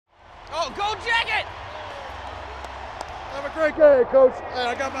Oh, go Jacket! Have a great day, Coach. Hey,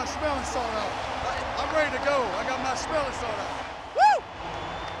 I got my smelling salt out. I'm ready to go. I got my smelling salt out. Woo!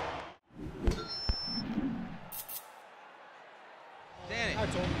 Danny. Hi,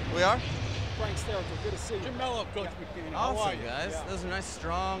 Tony. We are? Frank Sterrico, good to see you. Mello, Coach McDaniel. Awesome, How are you? guys. Yeah. Those are nice,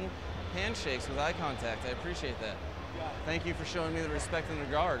 strong handshakes with eye contact. I appreciate that. Yeah. Thank you for showing me the respect and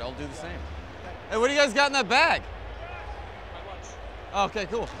regard. I'll do the same. Hey, what do you guys got in that bag? Okay,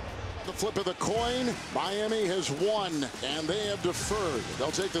 cool. The flip of the coin, Miami has won, and they have deferred.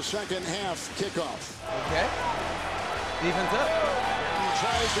 They'll take the second half kickoff. Okay. Defense up. He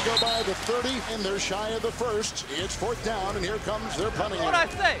tries to go by the 30, and they're shy of the first. It's fourth down, and here comes their punting. What'd I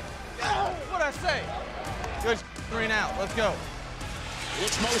say? What'd I say? Good 3 and out. Let's go.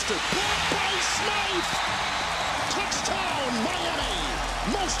 It's Mostert. Blocked by Smythe. Touchdown, Miami.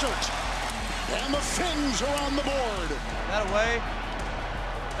 Mostert. And the Fins are on the board. That away.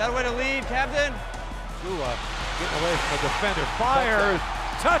 That way to lead, Captain. Lula getting away from the defender. Fires.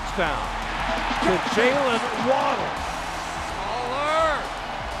 Touchdown to Jalen Waddle. Caller.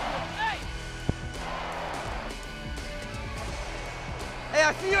 Hey. Hey,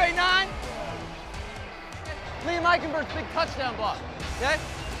 I see you, 8-9. Liam Eichenberg's big touchdown block. Okay?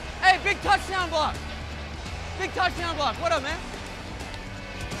 Hey, big touchdown block. Big touchdown block. What up, man?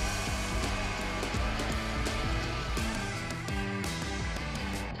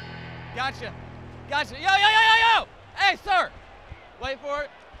 Gotcha. Gotcha. Yo, yo, yo, yo, yo! Hey, sir! Wait for it.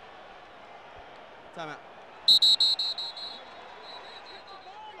 Timeout.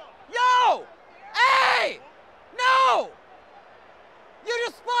 Yo! Hey! No! You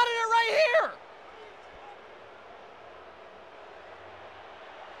just spotted it right here!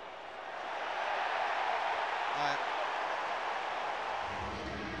 All right.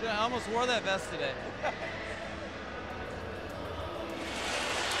 Dude, I almost wore that vest today.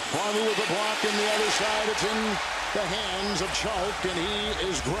 Farley with the block on the other side. It's in the hands of Chark, and he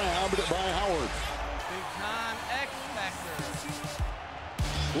is grabbed by Howard. Big time X Factor.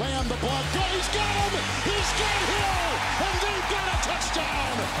 Lamb the block. Oh, he's got him! He's got Hill! And they've got a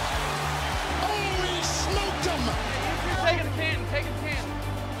touchdown! Oh, he smoked him! Take it to Canton. Take it to Canton.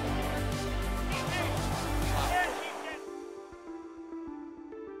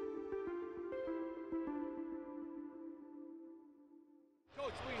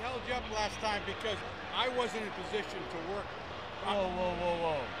 Coach, we held you up last time because I wasn't in position to work. Whoa, whoa, whoa,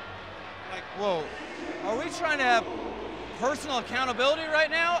 whoa. Like, Whoa. Are we trying to have personal accountability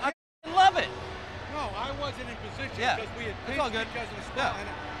right now? I love it. no, I wasn't in position Yeah, because we had it's all good. because of the Yeah, spot.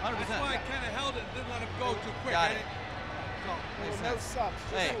 And 100%. That's why I kind of held it and didn't let him go too quick. Got I it. didn't- Makes No sense. subs,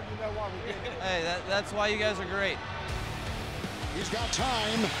 just Hey. so you know why we did it. Hey, that's why you guys are great. He's got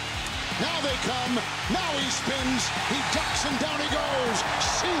time. Now they come. Now he spins. He ducks and down he goes.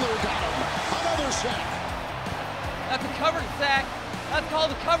 Sealer got him. Another sack. That's a covered sack. That's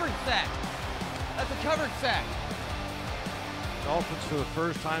called a covered sack. That's a covered sack. Dolphins for the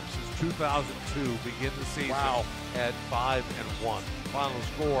first time since 2002 begin the season at 5-1. Final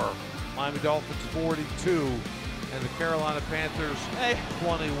score: Miami Dolphins 42 and the Carolina Panthers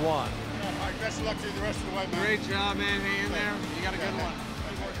 21. All right, best of luck to you the rest of the way, man. Great job, man. Hang in there. You got a good one.